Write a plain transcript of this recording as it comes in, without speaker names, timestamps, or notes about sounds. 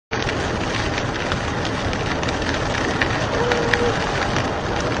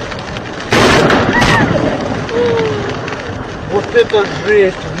это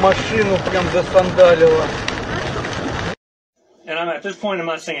жесть, в машину прям засандалило. And at this point, I'm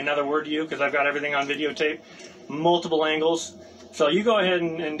not saying another word to you because I've got everything on videotape, multiple angles. So you go ahead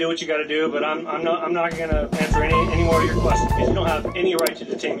and do what you got to do, but I'm not going to answer any more of your questions because you don't have any right to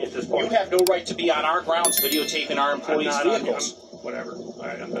detain me at this point. You have no right to be on our grounds videotaping our employees' vehicles. Whatever. All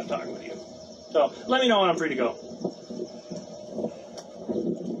right, I'm done talking with you. So let me know when I'm free to go.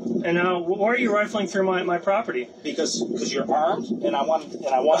 And now, why are you rifling through my property? Because you're armed, and I want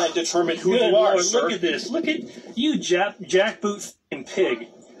to determine who you are, Lord, sir. look at this. Look at you, jackboot f***ing pig.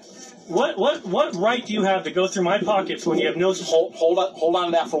 What right do you have to go through my pockets when you have no... Hold on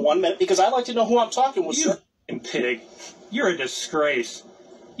to that for 1 minute, because I'd like to know who I'm talking with, sir. You f***ing pig. You're a disgrace.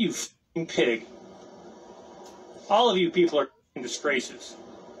 You f***ing pig. All of you people are f***ing disgraces.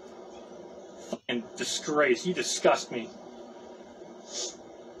 F***ing disgrace. You disgust me.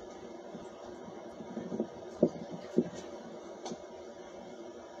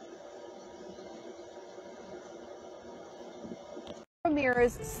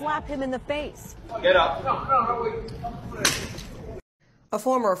 Ramirez slap him in the face. Get up. A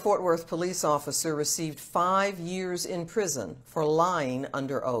former Fort Worth police officer received 5 years in prison for lying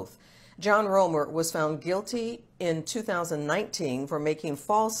under oath. John Romer was found guilty in 2019 for making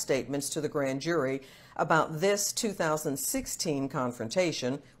false statements to the grand jury about this 2016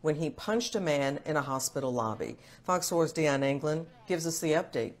 confrontation when he punched a man in a hospital lobby. Fox 4's Deion England gives us the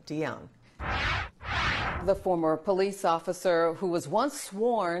update. Deion. The former police officer who was once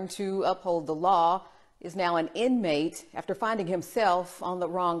sworn to uphold the law is now an inmate after finding himself on the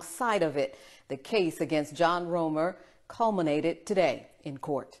wrong side of it. The case against John Romer culminated today in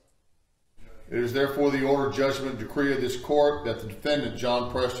court. It is therefore the order, judgment, decree of this court that the defendant,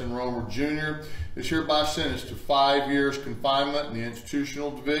 John Preston Romer Jr., is hereby sentenced to 5 years confinement in the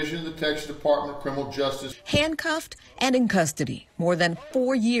Institutional Division of the Texas Department of Criminal Justice. Handcuffed and in custody more than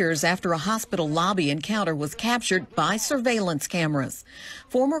 4 years after a hospital lobby encounter was captured by surveillance cameras.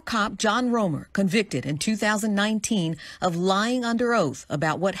 Former cop John Romer convicted in 2019 of lying under oath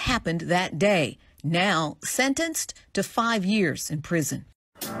about what happened that day, now sentenced to 5 years in prison.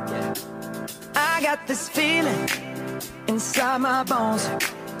 I got this feeling inside my bones.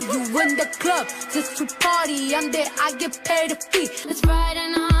 You in the club just to party. I'm there, I get paid a fee. Let's ride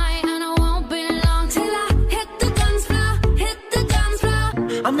and